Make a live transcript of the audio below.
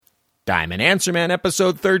Diamond Answer Man,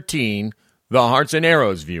 episode 13, The Hearts and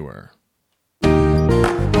Arrows Viewer. Well,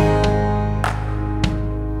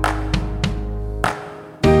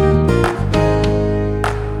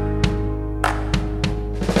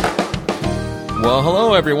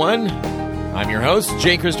 hello, everyone. I'm your host,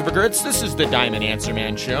 J. Christopher Gertz. This is the Diamond Answer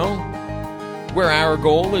Man Show, where our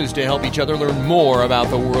goal is to help each other learn more about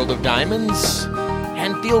the world of diamonds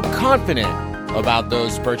and feel confident about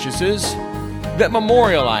those purchases that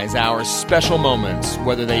memorialize our special moments,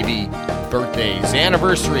 whether they be birthdays,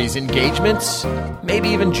 anniversaries, engagements, maybe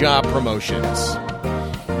even job promotions.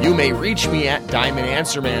 You may reach me at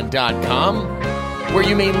diamondanswerman.com, where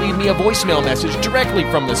you may leave me a voicemail message directly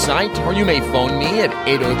from the site, or you may phone me at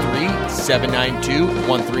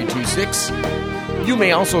 803-792-1326. You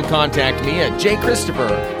may also contact me at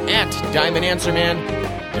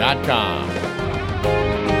jchristopher@diamondanswerman.com.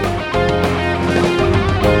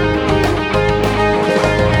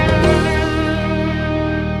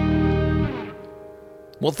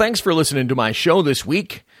 Well, thanks for listening to my show this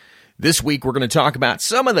week. This week, we're going to talk about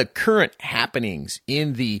some of the current happenings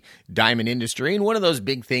in the diamond industry. And one of those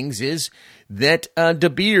big things is that De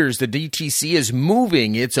Beers, the DTC, is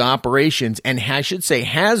moving its operations, and I should say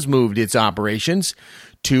has moved its operations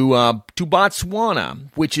to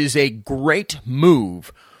Botswana, which is a great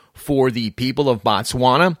move for the people of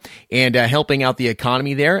Botswana and helping out the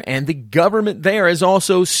economy there. And the government there has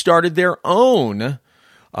also started their own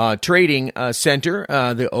trading center,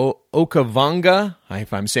 the Okavango,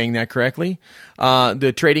 if I'm saying that correctly,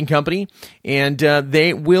 the trading company, and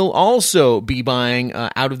they will also be buying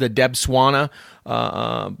out of the Botswana,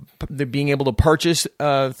 being able to purchase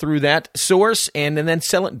through that source and then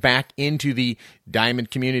sell it back into the diamond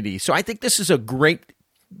community. So I think this is a great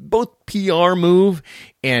both PR move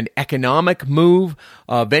and economic move.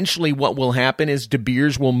 Eventually what will happen is De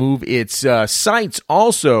Beers will move its sites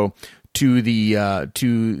also to the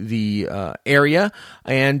area,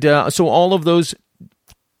 and so all of those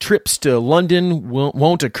trips to London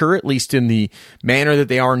won't occur, at least in the manner that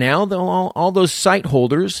they are now. All those site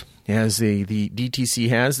holders, as the DTC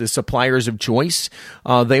has, the suppliers of choice,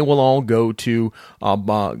 they will all go to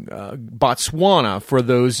Botswana for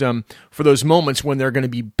those moments when they're going to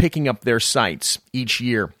be picking up their sites each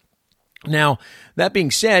year. Now, that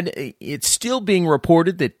being said, it's still being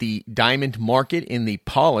reported that the diamond market in the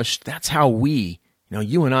polished, that's how you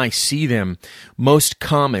and I see them most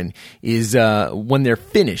common, is when they're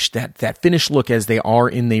finished, that finished look as they are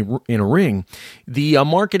in a ring. The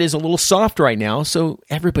market is a little soft right now, so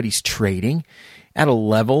everybody's trading at a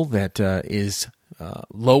level that is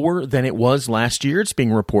lower than it was last year. It's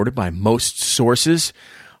being reported by most sources.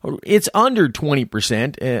 It's under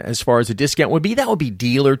 20% as far as a discount would be. That would be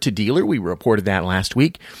dealer to dealer. We reported that last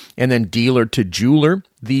week. And then dealer to jeweler.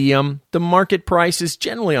 The market price is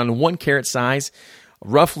generally on 1 carat size,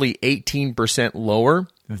 roughly 18% lower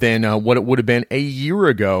than what it would have been a year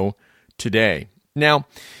ago today. Now,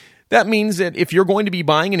 that means that if you're going to be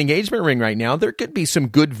buying an engagement ring right now, there could be some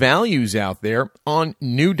good values out there on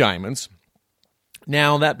new diamonds.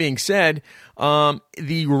 Now, that being said,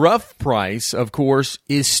 the rough price, of course,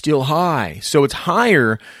 is still high. So it's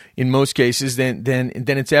higher in most cases than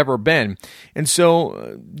it's ever been. And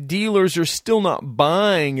so dealers are still not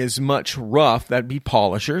buying as much rough, that'd be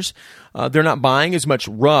polishers. They're not buying as much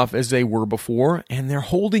rough as they were before, and they're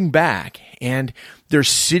holding back, and they're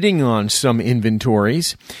sitting on some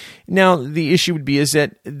inventories. Now, the issue would be is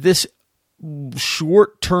that this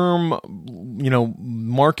short-term,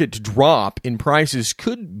 market drop in prices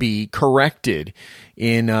could be corrected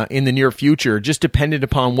in the near future, just dependent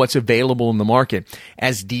upon what's available in the market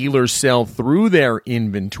as dealers sell through their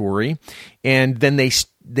inventory, and then they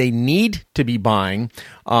need to be buying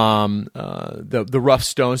the rough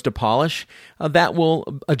stones to polish. That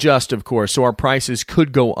will adjust, of course, so our prices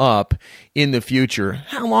could go up in the future.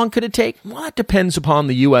 How long could it take? Well, it depends upon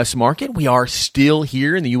the U.S. market. We are still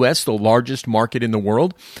here in the U.S., the largest market in the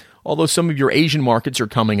world, although some of your Asian markets are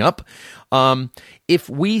coming up. If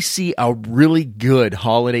we see a really good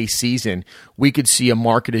holiday season, we could see a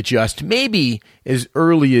market adjust maybe as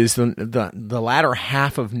early as the latter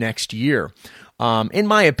half of next year. In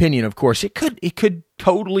my opinion, of course, it could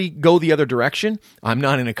totally go the other direction. I'm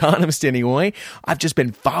not an economist anyway. I've just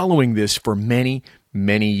been following this for many,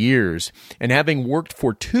 many years. And having worked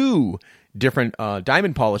for 2 different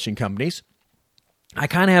diamond polishing companies, I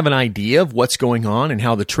kind of have an idea of what's going on and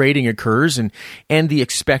how the trading occurs, and the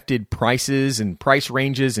expected prices and price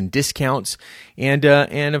ranges and discounts, and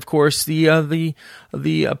of course the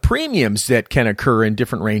premiums that can occur in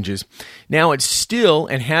different ranges. Now, it's still,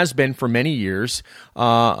 and has been for many years,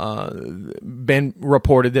 been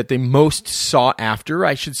reported that the most sought after,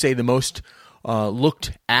 I should say, the most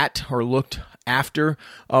looked at or looked after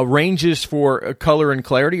ranges for color and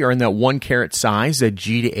clarity are in that 1 carat size, the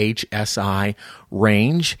G to H SI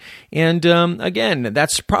range. And again,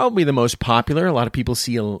 that's probably the most popular. A lot of people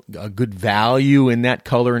see a good value in that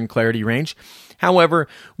color and clarity range. However,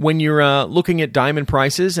 when you're looking at diamond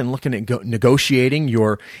prices and looking at negotiating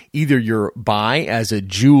either your buy as a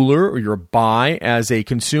jeweler or your buy as a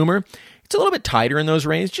consumer, it's a little bit tighter in those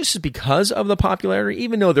ranges just because of the popularity.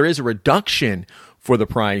 Even though there is a reduction for the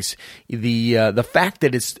price, the fact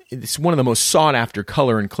that it's one of the most sought after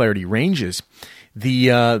color and clarity ranges,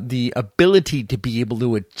 the ability to be able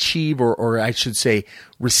to achieve or I should say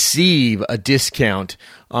receive a discount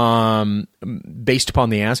based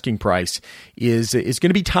upon the asking price is going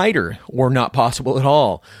to be tighter or not possible at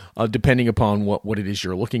all, depending upon what it is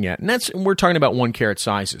you're looking at. And we're talking about 1 carat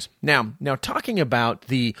sizes. Now talking about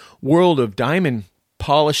the world of diamond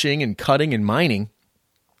polishing and cutting and mining,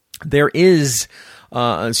 there is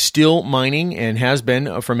still mining, and has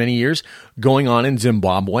been for many years, going on in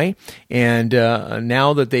Zimbabwe. And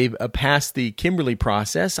now that they've passed the Kimberley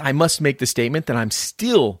process, I must make the statement that I'm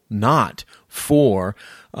still not for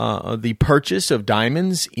the purchase of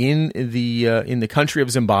diamonds in the country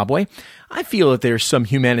of Zimbabwe. I feel that there's some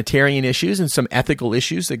humanitarian issues and some ethical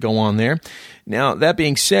issues that go on there. Now, that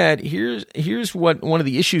being said, here's what one of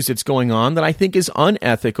the issues that's going on that I think is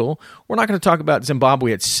unethical. We're not going to talk about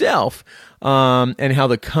Zimbabwe itself and how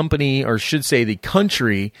the company, or should say the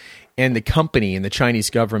country and the company and the Chinese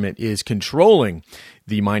government is controlling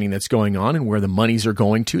the mining that's going on and where the monies are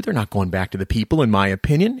going to. They're not going back to the people, in my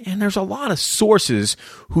opinion. And there's a lot of sources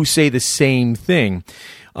who say the same thing.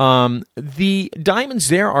 The diamonds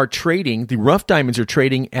there are trading, the rough diamonds are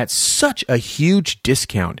trading at such a huge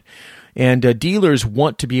discount. And dealers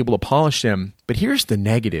want to be able to polish them. But here's the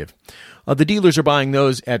negative. The dealers are buying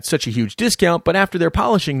those at such a huge discount, but after they're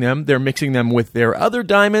polishing them, they're mixing them with their other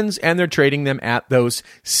diamonds and they're trading them at those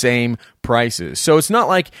same prices. So it's not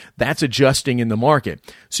like that's adjusting in the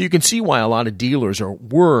market. So you can see why a lot of dealers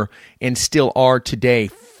were and still are today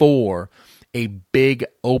for a big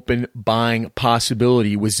open buying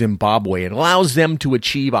possibility with Zimbabwe. It allows them to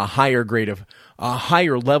achieve a higher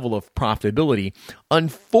level of profitability,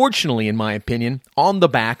 unfortunately, in my opinion, on the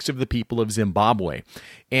backs of the people of Zimbabwe.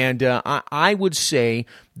 And I would say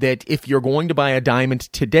that if you're going to buy a diamond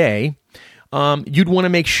today, you'd want to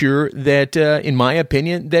make sure that, in my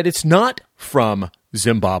opinion, that it's not from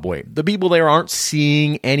Zimbabwe. The people there aren't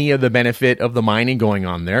seeing any of the benefit of the mining going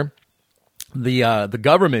on there. The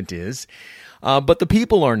government is. But the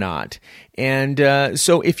people are not. And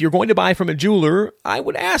so if you're going to buy from a jeweler, I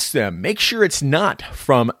would ask them, make sure it's not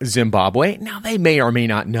from Zimbabwe. Now, they may or may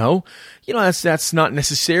not know. You know, that's not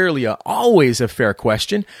necessarily always a fair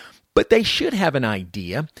question, but they should have an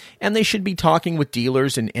idea, and they should be talking with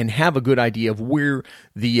dealers and have a good idea of where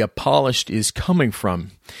the polished is coming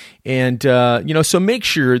from. And, so make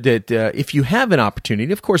sure that if you have an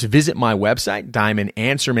opportunity, of course, visit my website,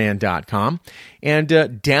 diamondanswerman.com, and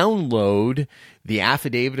download the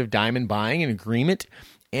Affidavit of Diamond Buying and Agreement.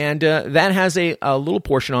 And that has a little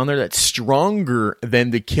portion on there that's stronger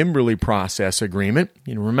than the Kimberley process agreement.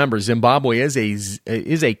 You know, remember, Zimbabwe is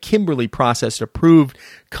a Kimberley process approved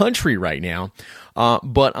country right now.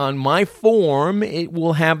 But on my form, it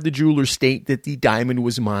will have the jeweler state that the diamond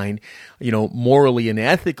was mined, morally and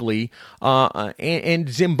ethically. And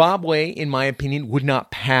Zimbabwe, in my opinion, would not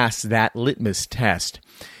pass that litmus test.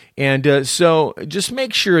 And so just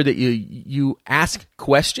make sure that you ask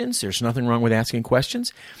questions. There's nothing wrong with asking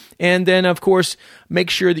questions. And then, of course,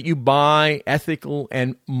 make sure that you buy ethical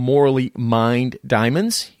and morally mined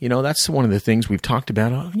diamonds. That's one of the things we've talked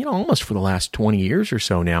about, almost for the last 20 years or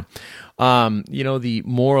so now. The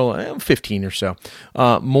moral, 15 or so,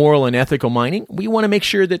 moral and ethical mining. We want to make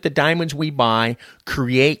sure that the diamonds we buy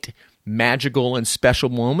create magical and special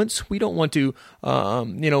moments. We don't want to,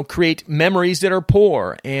 create memories that are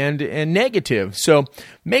poor and negative. So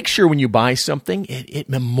make sure when you buy something, it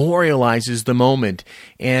memorializes the moment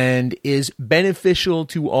and is beneficial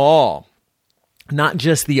to all. Not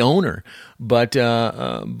just the owner, but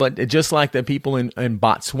just like the people in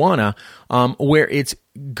Botswana, where it's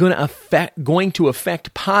going to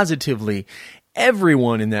affect positively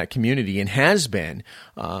everyone in that community, and has been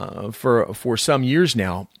for some years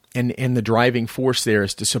now. and the driving force there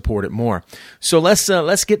is to support it more. So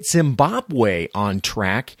let's get Zimbabwe on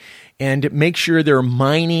track and make sure they're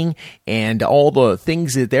mining and all the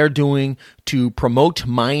things that they're doing to promote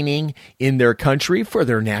mining in their country for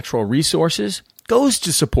their natural resources goes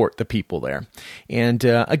to support the people there. And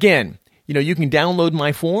again, you can download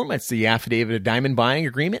my form. It's the Affidavit of Diamond Buying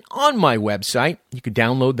Agreement on my website. You can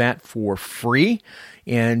download that for free.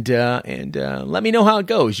 And let me know how it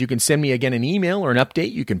goes. You can send me, again, an email or an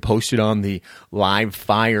update. You can post it on the Live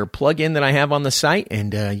Fire plugin that I have on the site.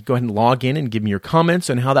 And you go ahead and log in and give me your comments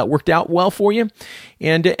on how that worked out well for you.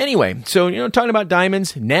 And anyway, so, talking about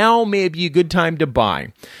diamonds, now may be a good time to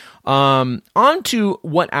buy. On to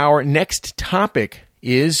what our next topic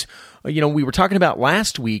is. We were talking about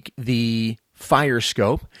last week the fire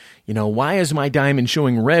scope. Why is my diamond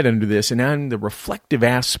showing red under this? And then the reflective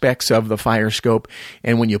aspects of the fire scope.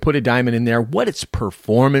 And when you put a diamond in there, what its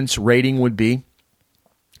performance rating would be.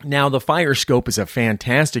 Now, the fire scope is a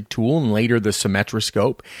fantastic tool, and later the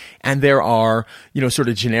symmetroscope. And there are, sort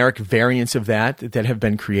of generic variants of that have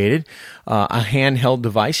been created. A handheld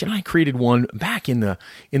device, and I created one back in the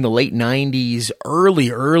late 90s, early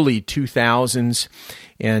 2000s.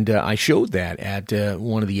 And I showed that at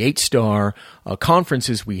one of the 8-star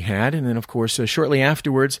conferences we had. And then, of course, shortly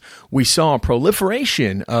afterwards, we saw a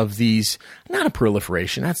proliferation of these. Not a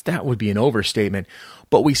proliferation, that would be an overstatement.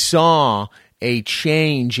 But we saw a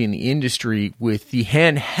change in the industry with the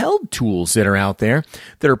handheld tools that are out there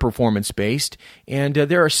that are performance-based. And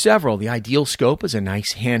there are several. The Ideal Scope is a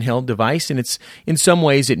nice handheld device, and it's in some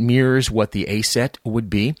ways it mirrors what the A-Set would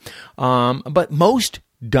be. But most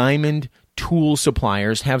diamond tool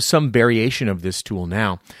suppliers have some variation of this tool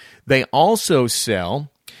now. They also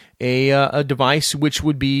sell a device which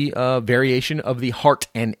would be a variation of the Heart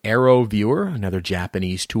and Arrow Viewer, another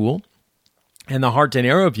Japanese tool. And the Heart and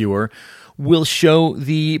Arrow Viewer will show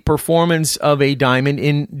the performance of a diamond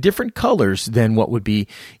in different colors than what would be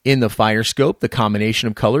in the fire scope, the combination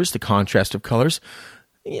of colors, the contrast of colors.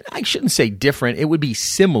 I shouldn't say different. It would be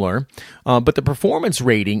similar, but the performance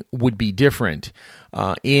rating would be different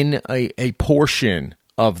in a portion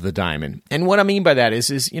of the diamond. And what I mean by that is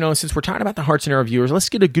since we're talking about the Hearts and Arrows viewers, let's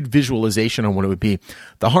get a good visualization on what it would be.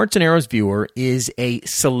 The Hearts and Arrows viewer is a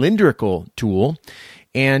cylindrical tool,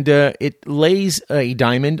 and it lays a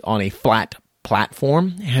diamond on a flat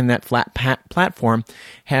platform, and that flat platform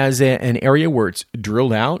has an area where it's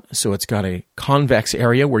drilled out, so it's got a convex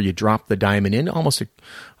area where you drop the diamond in, almost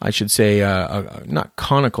not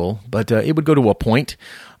conical, but it would go to a point.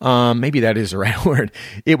 Maybe that is the right word.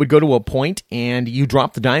 It would go to a point, and you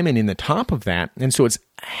drop the diamond in the top of that, and so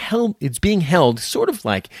it's being held sort of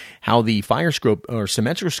like how the fire scope or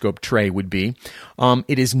symmetroscope tray would be.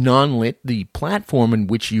 It is non-lit. The platform in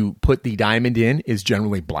which you put the diamond in is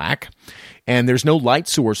generally black, and there's no light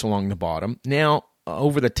source along the bottom. Now,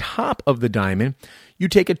 over the top of the diamond, you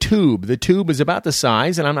take a tube. The tube is about the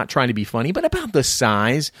size, and I'm not trying to be funny, but about the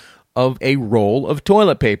size of a roll of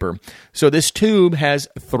toilet paper. So this tube has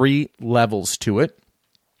 3 levels to it.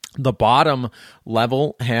 The bottom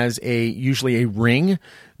level has usually a ring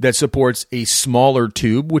that supports a smaller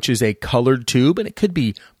tube, which is a colored tube, and it could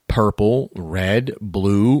be purple, red,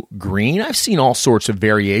 blue, green. I've seen all sorts of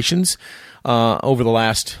variations over the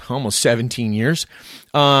last almost 17 years.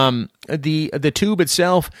 The tube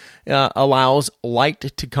itself allows light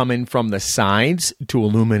to come in from the sides to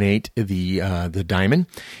illuminate the diamond.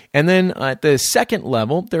 And then at the second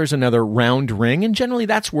level, there's another round ring, and generally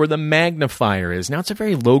that's where the magnifier is. Now, it's a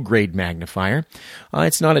very low-grade magnifier.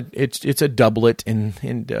 It's a doublet,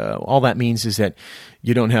 and all that means is that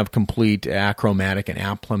you don't have complete achromatic and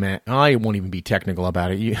aplomatic. I won't even be technical about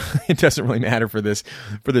it. It doesn't really matter for this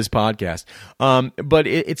podcast. But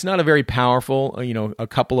it's not a very powerful, a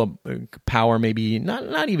couple of power, maybe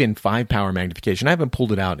not even 5 power magnification. I haven't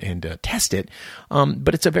pulled it out and test it.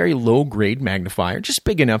 But it's a very low grade magnifier, just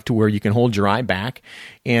big enough to where you can hold your eye back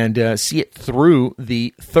and see it through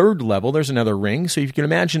the third level. There's another ring. So if you can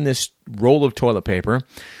imagine this roll of toilet paper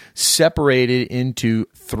separated into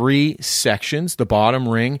 3 sections. The bottom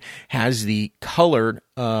ring has the colored,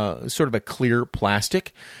 sort of a clear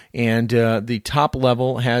plastic, and the top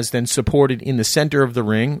level has then supported in the center of the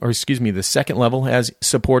ring, the second level has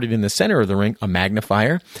supported in the center of the ring a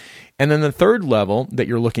magnifier. And then the third level that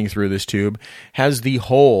you're looking through this tube has the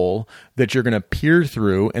hole that you're going to peer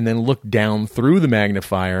through and then look down through the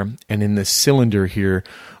magnifier. And in the cylinder here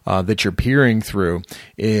that you're peering through,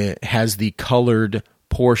 it has the colored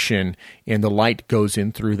portion, and the light goes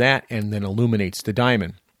in through that and then illuminates the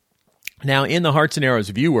diamond. Now, in the Hearts and Arrows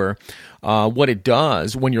viewer, what it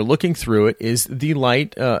does when you're looking through it is the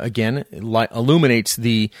light, illuminates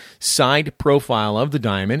the side profile of the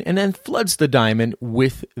diamond and then floods the diamond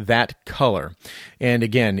with that color. And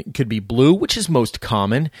again, it could be blue, which is most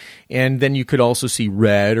common, and then you could also see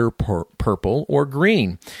red or purple or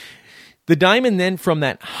green. The diamond then, from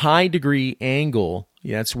that high degree angle,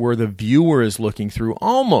 that's where the viewer is looking through,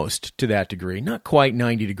 almost to that degree, not quite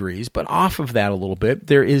 90 degrees, but off of that a little bit.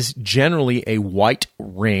 There is generally a white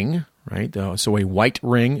ring, right? So a white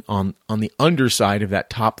ring on the underside of that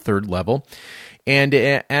top third level. And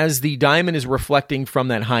as the diamond is reflecting from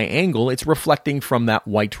that high angle, it's reflecting from that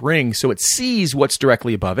white ring. So it sees what's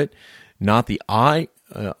directly above it, not the eye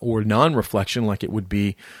or non-reflection like it would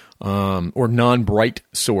be, or non-bright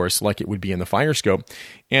source like it would be in the fire scope.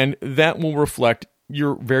 And that will reflect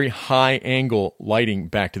your very high angle lighting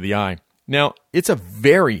back to the eye. Now, it's a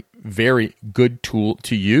very, very good tool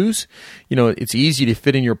to use. It's easy to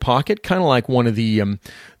fit in your pocket, kind of like one of the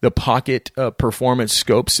pocket performance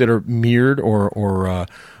scopes that are mirrored or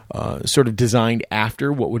sort of designed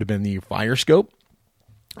after what would have been the fire scope.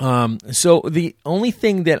 So the only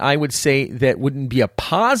thing that I would say that wouldn't be a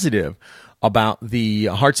positive about the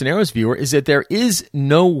Hearts and Arrows viewer is that there is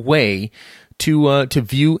no way to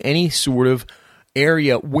view any sort of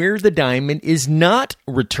area where the diamond is not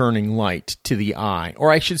returning light to the eye,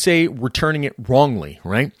 or I should say returning it wrongly,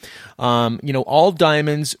 right? All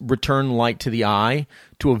diamonds return light to the eye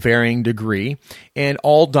to a varying degree, and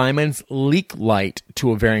all diamonds leak light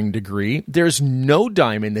to a varying degree. There's no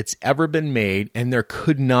diamond that's ever been made, and there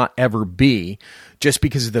could not ever be, just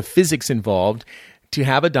because of the physics involved, to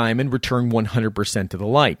have a diamond return 100% of the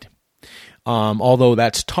light. Although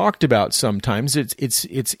that's talked about sometimes, it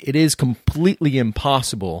is completely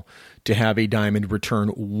impossible to have a diamond return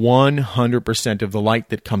 100% of the light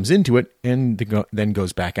that comes into it and then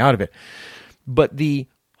goes back out of it. But the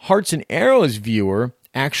Hearts and Arrows viewer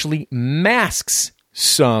actually masks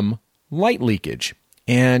some light leakage,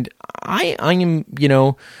 and I am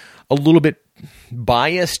a little bit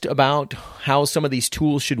biased about how some of these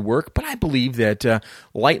tools should work, but I believe that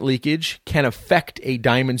light leakage can affect a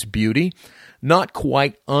diamond's beauty, not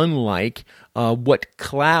quite unlike what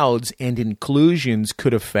clouds and inclusions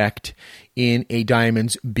could affect in a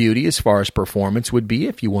diamond's beauty as far as performance would be.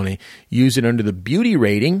 If you want to use it under the beauty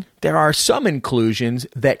rating, there are some inclusions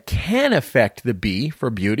that can affect the B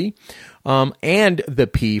for beauty and the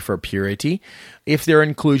P for purity. If their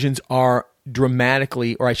inclusions are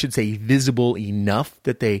dramatically, or I should say visible enough,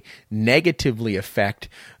 that they negatively affect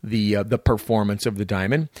the performance of the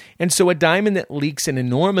diamond. And so a diamond that leaks an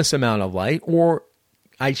enormous amount of light, or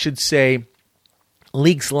I should say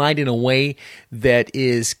leaks light in a way that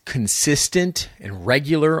is consistent and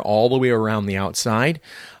regular all the way around the outside,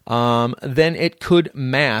 then it could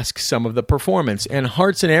mask some of the performance. And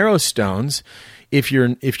Hearts and Arrows stones, if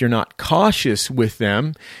you're not cautious with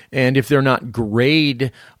them, and if they're not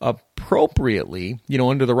graded appropriately,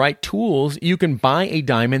 under the right tools, you can buy a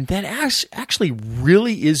diamond that actually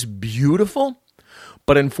really is beautiful.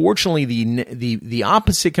 But unfortunately, the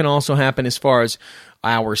opposite can also happen as far as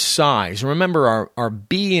our size. Remember, our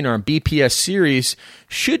B and our BPS series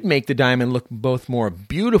should make the diamond look both more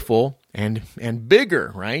beautiful and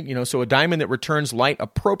bigger, right? So a diamond that returns light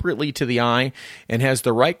appropriately to the eye and has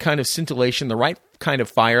the right kind of scintillation, the right kind of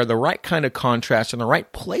fire, the right kind of contrast, and the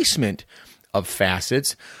right placement of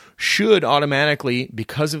facets should automatically,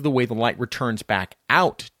 because of the way the light returns back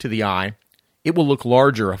out to the eye, it will look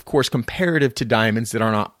larger, of course, comparative to diamonds that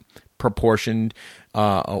are not proportioned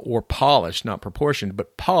or polished, not proportioned,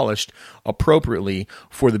 but polished appropriately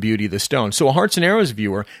for the beauty of the stone. So a Hearts and Arrows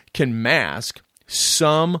viewer can mask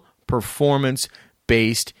some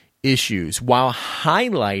performance-based issues while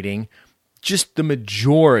highlighting just the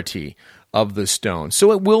majority of the stone.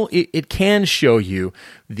 So it can show you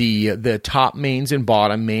the top mains and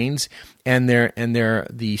bottom mains and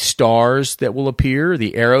the stars that will appear,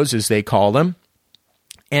 the arrows as they call them.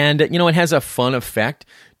 And it has a fun effect.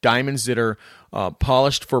 Diamonds that are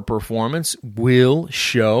polished for performance will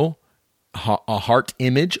show a heart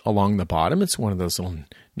image along the bottom. It's one of those little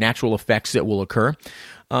natural effects that will occur.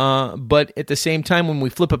 But at the same time, when we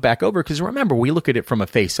flip it back over, because remember, we look at it from a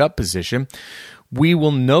face-up position, we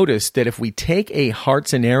will notice that if we take a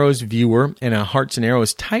Hearts and Arrows viewer and a Hearts and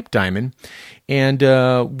Arrows type diamond, and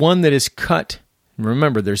one that is cut,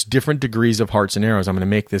 remember, there's different degrees of Hearts and Arrows. I'm going to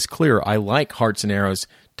make this clear. I like Hearts and Arrows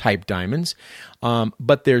type diamonds,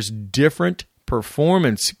 but there's different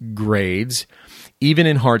performance grades, even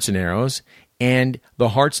in Hearts and Arrows, and the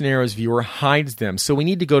Hearts and Arrows viewer hides them. So we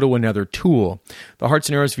need to go to another tool. The Hearts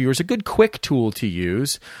and Arrows viewer is a good quick tool to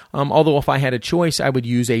use, although if I had a choice, I would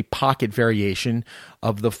use a pocket variation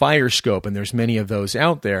of the fire scope, and there's many of those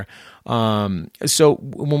out there. So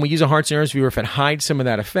when we use a Hearts and Arrows viewer, if it hides some of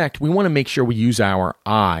that effect, we want to make sure we use our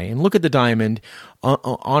eye and look at the diamond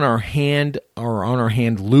on our hand or on our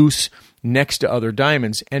hand loose next to other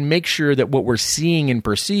diamonds, and make sure that what we're seeing and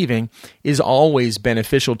perceiving is always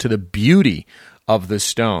beneficial to the beauty of the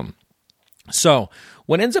stone. So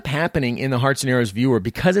what ends up happening in the Hearts and Arrows viewer,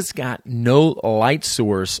 because it's got no light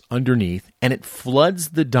source underneath and it floods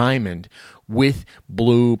the diamond with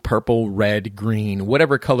blue, purple, red, green,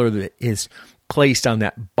 whatever color that is placed on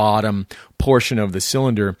that bottom portion of the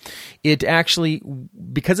cylinder, it actually,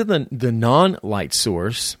 because of the non-light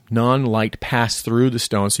source, non-light pass through the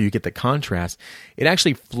stone, so you get the contrast, it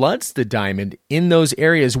actually floods the diamond in those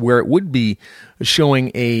areas where it would be showing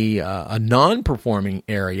a non-performing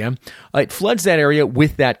area. It floods that area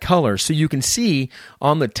with that color, so you can see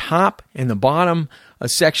on the top and the bottom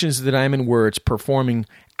sections of the diamond where it's performing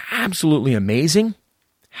absolutely amazing.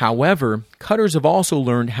 However, cutters have also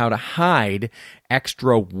learned how to hide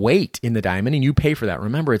extra weight in the diamond, and you pay for that.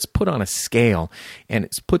 Remember, it's put on a scale, and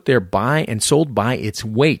it's put there by and sold by its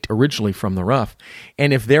weight originally from the rough.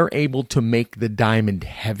 And if they're able to make the diamond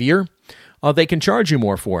heavier, they can charge you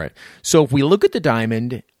more for it. So if we look at the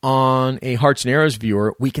diamond on a Hearts and Arrows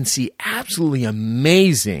viewer, we can see absolutely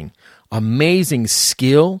amazing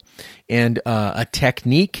skill and a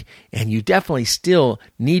technique, and you definitely still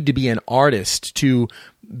need to be an artist to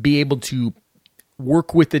be able to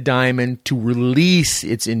work with the diamond to release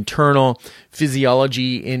its internal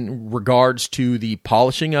physiology in regards to the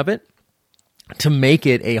polishing of it, to make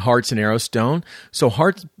it a Hearts and Arrows stone. So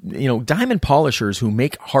diamond polishers who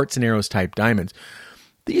make Hearts and Arrows type diamonds,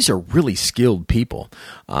 these are really skilled people,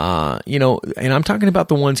 and I'm talking about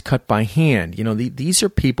the ones cut by hand. These are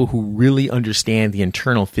people who really understand the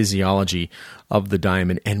internal physiology of the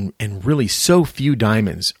diamond, and really so few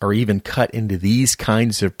diamonds are even cut into these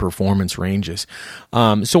kinds of performance ranges.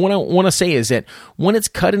 So what I want to say is that when it's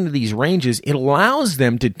cut into these ranges, it allows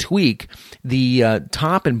them to tweak the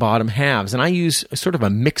top and bottom halves. And I use sort of a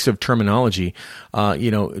mix of terminology.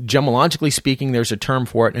 Gemologically speaking, there's a term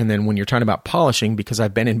for it. And then when you're talking about polishing, because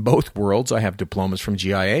I've been in both worlds, I have diplomas from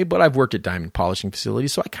GIA, but I've worked at diamond polishing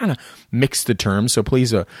facilities, so I kind of mix the terms. So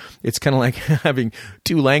please, it's kind of like having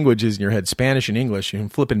two languages in your head, Spanish and English,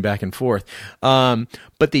 and flipping back and forth.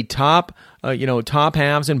 But the top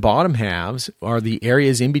halves and bottom halves are the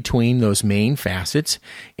areas in between those main facets.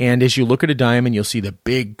 And as you look at a diamond, you'll see the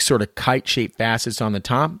big sort of kite-shaped facets on the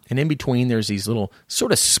top, and in between there's these little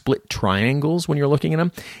sort of split triangles when you're looking at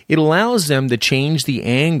them. It allows them to change the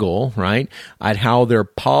angle, right, at how they're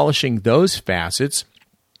polishing those facets,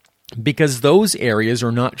 because those areas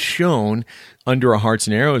are not shown under a Hearts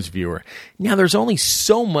and Arrows viewer. Now, there's only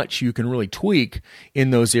so much you can really tweak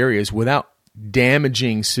in those areas without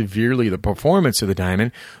damaging severely the performance of the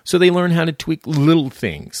diamond, so they learn how to tweak little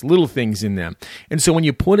things in them. And so when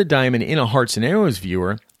you put a diamond in a Hearts and Arrows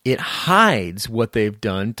viewer, it hides what they've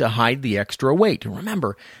done to hide the extra weight. And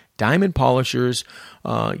remember, diamond polishers,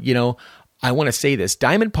 I want to say this,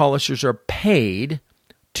 diamond polishers are paid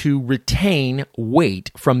to retain weight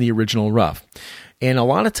from the original rough. And a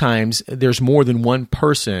lot of times there's more than one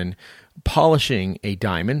person polishing a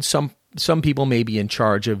diamond. Some people may be in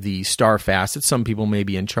charge of the star facets. Some people may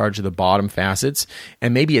be in charge of the bottom facets.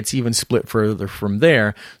 And maybe it's even split further from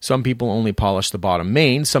there. Some people only polish the bottom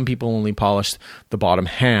main. Some people only polish the bottom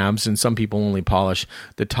halves. And some people only polish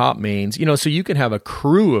the top mains. So you can have a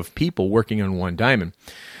crew of people working on one diamond.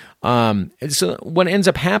 So what ends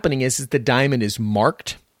up happening is the diamond is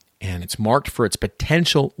marked, and it's marked for its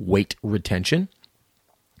potential weight retention.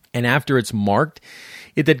 And after it's marked,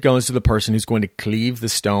 it then goes to the person who's going to cleave the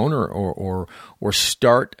stone or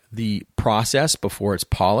start the process before it's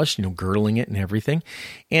polished, girdling it and everything.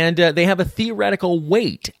 And they have a theoretical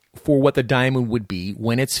weight for what the diamond would be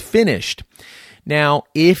when it's finished. Now,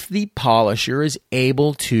 if the polisher is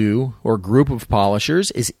able to, or group of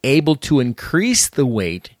polishers is able to increase the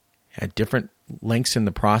weight at different lengths in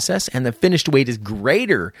the process, and the finished weight is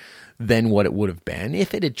greater than what it would have been,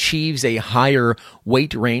 if it achieves a higher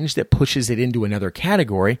weight range that pushes it into another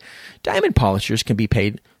category, diamond polishers can be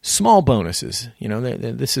paid small bonuses.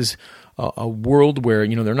 This is a world where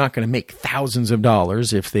they're not going to make thousands of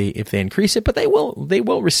dollars if they increase it, but they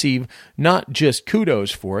will receive not just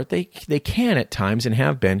kudos for it. They can at times and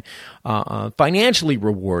have been financially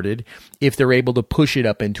rewarded if they're able to push it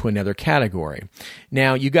up into another category.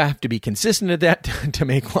 Now you have to be consistent at that to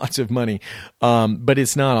make lots of money, but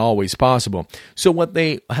it's not always possible. So what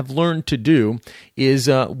they have learned to do is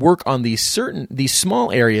work on these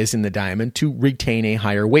small areas in the diamond to retain a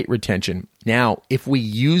higher weight retention. Now, if we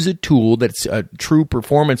use a tool that's a true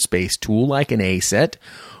performance-based tool like an A-set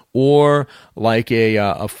or like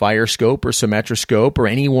a fire scope or symmetroscope or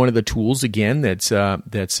any one of the tools, again, that's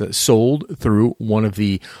sold through one of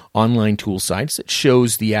the online tool sites that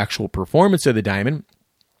shows the actual performance of the diamond,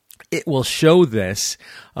 it will show this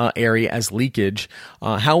area as leakage.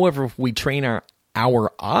 However, if we train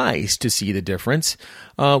our eyes to see the difference,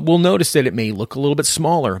 we'll notice that it may look a little bit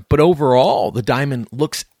smaller, but overall the diamond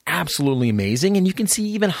looks absolutely amazing, and you can see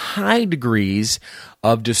even high degrees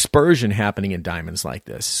of dispersion happening in diamonds like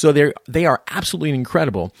this. So they are absolutely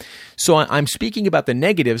incredible. So I'm speaking about the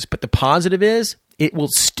negatives, but the positive is it will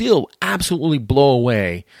still absolutely blow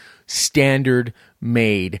away standard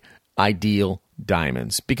made ideal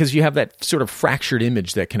diamonds, because you have that sort of fractured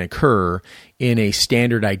image that can occur in a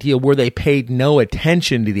standard ideal where they paid no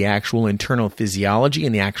attention to the actual internal physiology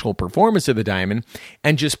and the actual performance of the diamond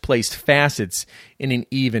and just placed facets in an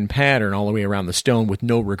even pattern all the way around the stone with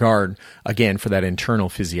no regard, again, for that internal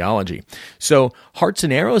physiology. So hearts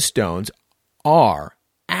and arrows stones are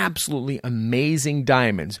absolutely amazing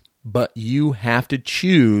diamonds, but you have to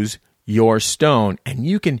choose your stone, and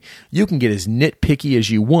you can get as nitpicky as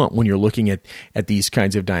you want when you're looking at these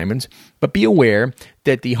kinds of diamonds, but be aware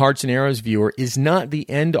that the Hearts and Arrows viewer is not the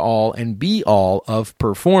end all and be all of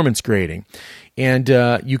performance grading. And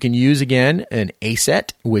you can use, again, an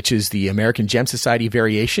A-set, which is the American Gem Society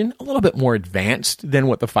variation, a little bit more advanced than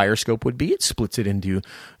what the Fire Scope would be. It splits it into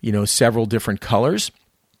several different colors.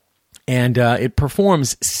 And it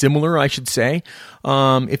performs similar, I should say.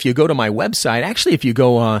 If you go to my website, actually, if you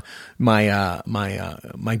go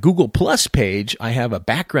my Google Plus page, I have a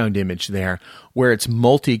background image there where it's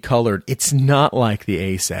multicolored. It's not like the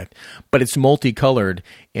A-set, but it's multicolored.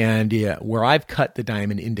 And where I've cut the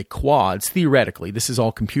diamond into quads, theoretically, this is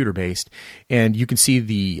all computer-based, and you can see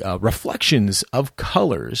the reflections of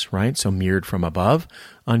colors, right? So mirrored from above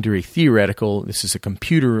under a theoretical, this is a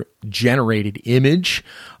computer-generated image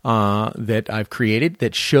that I've created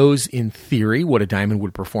that shows, in theory, what a diamond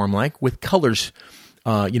would perform like with colors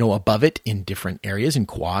above it in different areas in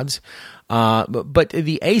quads. But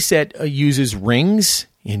the A-set uses rings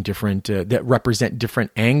in different that represent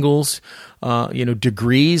different angles,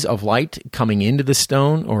 degrees of light coming into the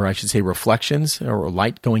stone, or I should say reflections or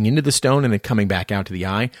light going into the stone and then coming back out to the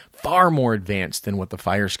eye. Far more advanced than what the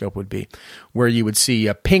Fire Scope would be, where you would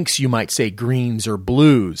see pinks, you might say greens or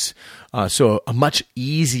blues. So a much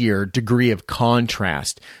easier degree of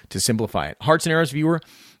contrast to simplify it. Hearts and Arrows viewer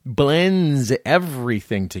blends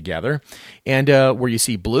everything together, and where you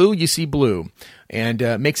see blue,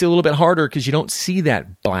 and makes it a little bit harder because you don't see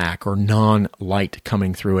that black or non-light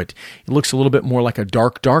coming through it. It looks a little bit more like a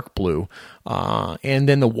dark blue, and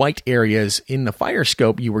then the white areas in the Fire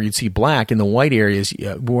Scope, where you'd see black, and the white areas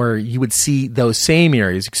where you would see those same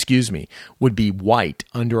areas, would be white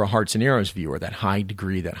under a Hearts and Arrows viewer, that high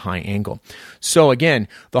degree, that high angle. So again,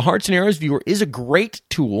 the Hearts and Arrows viewer is a great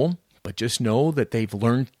tool, but just know that they've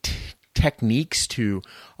learned techniques to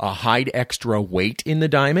hide extra weight in the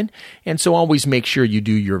diamond. And so always make sure you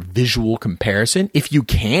do your visual comparison if you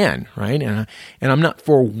can, right? And I'm not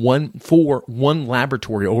for one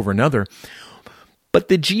laboratory over another, but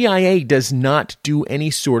the GIA does not do any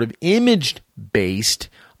sort of image-based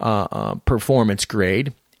performance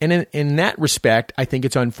grade. And in that respect, I think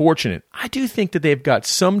it's unfortunate. I do think that they've got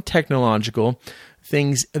some technological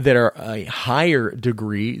things that are a higher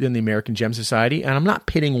degree than the American Gem Society, and I'm not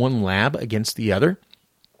pitting one lab against the other,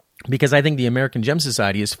 because I think the American Gem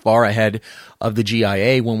Society is far ahead of the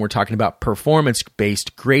GIA when we're talking about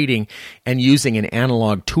performance-based grading and using an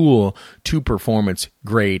analog tool to performance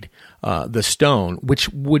grade the stone, which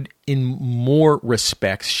would, in more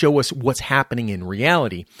respects, show us what's happening in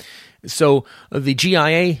reality. So the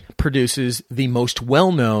GIA produces the most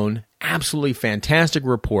well-known, absolutely fantastic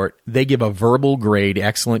report. They give a verbal grade,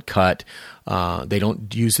 excellent cut. They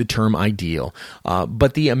don't use the term ideal.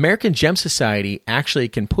 But the American Gem Society actually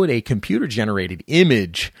can put a computer-generated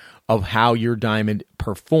image of how your diamond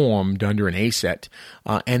performed under an A-set.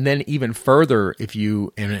 And then even further, if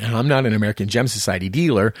you, and I'm not an American Gem Society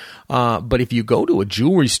dealer, but if you go to a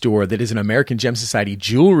jewelry store that is an American Gem Society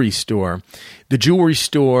jewelry store, the jewelry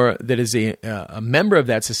store that is a member of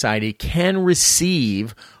that society can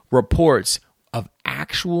receive reports of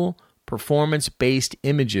actual performance-based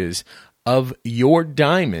images of your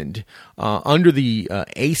diamond under the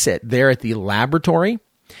ASET there at the laboratory,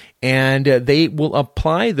 and they will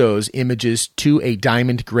apply those images to a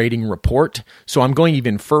diamond grading report. So I'm going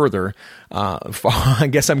even further. I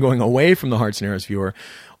guess I'm going away from the Hearts and Arrows viewer.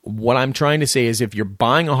 What I'm trying to say is if you're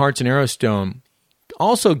buying a Hearts and Arrows stone,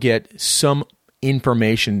 also get some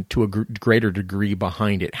information to a greater degree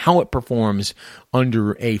behind it, how it performs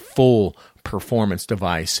under a full performance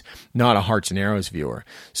device, not a Hearts and Arrows viewer.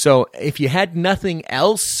 So if you had nothing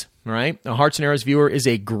else, right, a Hearts and Arrows viewer is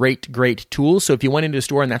a great, great tool. So if you went into a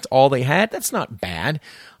store and that's all they had, that's not bad.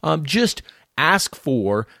 Just ask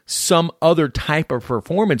for some other type of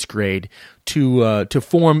performance grade to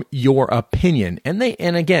form your opinion. And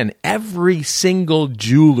again, every single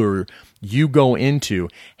jeweler you go into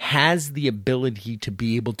has the ability to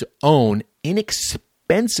be able to own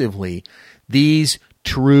inexpensively these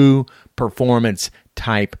true performance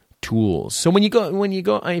type tools. So if you go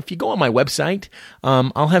on my website,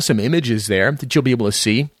 I'll have some images there that you'll be able to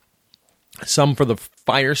see. Some for the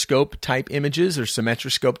fire scope type images or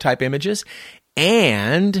symmetroscope type images,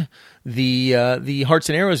 and the Hearts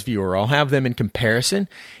and Arrows viewer. I'll have them in comparison,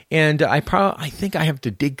 and I think I have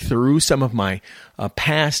to dig through some of my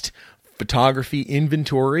past photography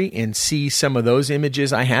inventory and see some of those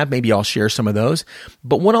images I have. Maybe I'll share some of those.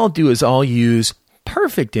 But what I'll do is I'll use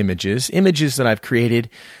perfect images that I've created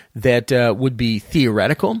that would be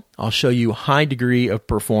theoretical. I'll show you high degree of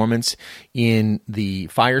performance in the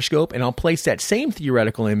fire scope, and I'll place that same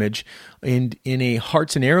theoretical image in a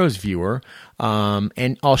Hearts and Arrows viewer,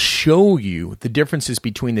 and I'll show you the differences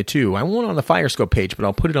between the two. I won't on the fire scope page, but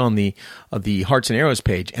I'll put it on the Hearts and Arrows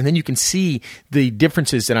page, and then you can see the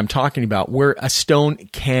differences that I'm talking about, where a stone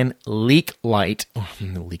can leak light,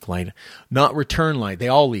 not return light. They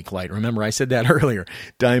all leak light. Remember, I said that earlier.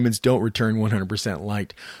 Diamonds don't return 100%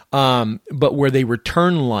 light. But where they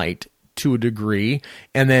return light to a degree,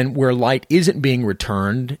 and then where light isn't being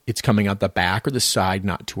returned, it's coming out the back or the side,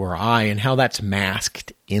 not to our eye, and how that's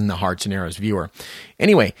masked in the Hearts and Arrows viewer.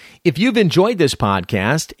 Anyway, if you've enjoyed this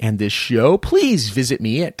podcast and this show, please visit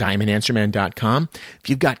me at diamondanswerman.com. If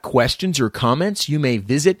you've got questions or comments, you may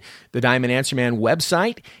visit the Diamond Answer Man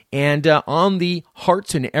website and on the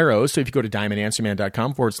Hearts and Arrows. So if you go to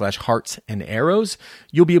diamondanswerman.com/hearts and arrows,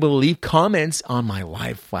 you'll be able to leave comments on my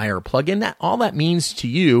live fire plugin. All that means to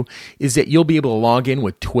you is that you'll be able to log in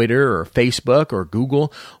with Twitter or Facebook or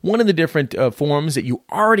Google, one of the different forums that you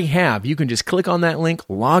already have. You can just click on that link,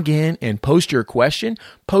 log in, and post your question,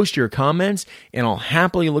 post your comments, and I'll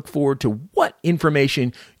happily look forward to what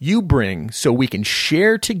information you bring so we can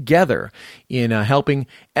share together in helping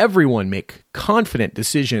everyone make confident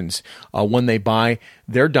decisions when they buy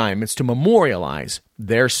their diamonds to memorialize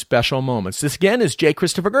their special moments. This again is J.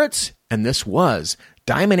 Christopher Gritz, and this was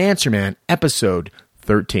Diamond Answer Man, episode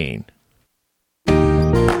 13.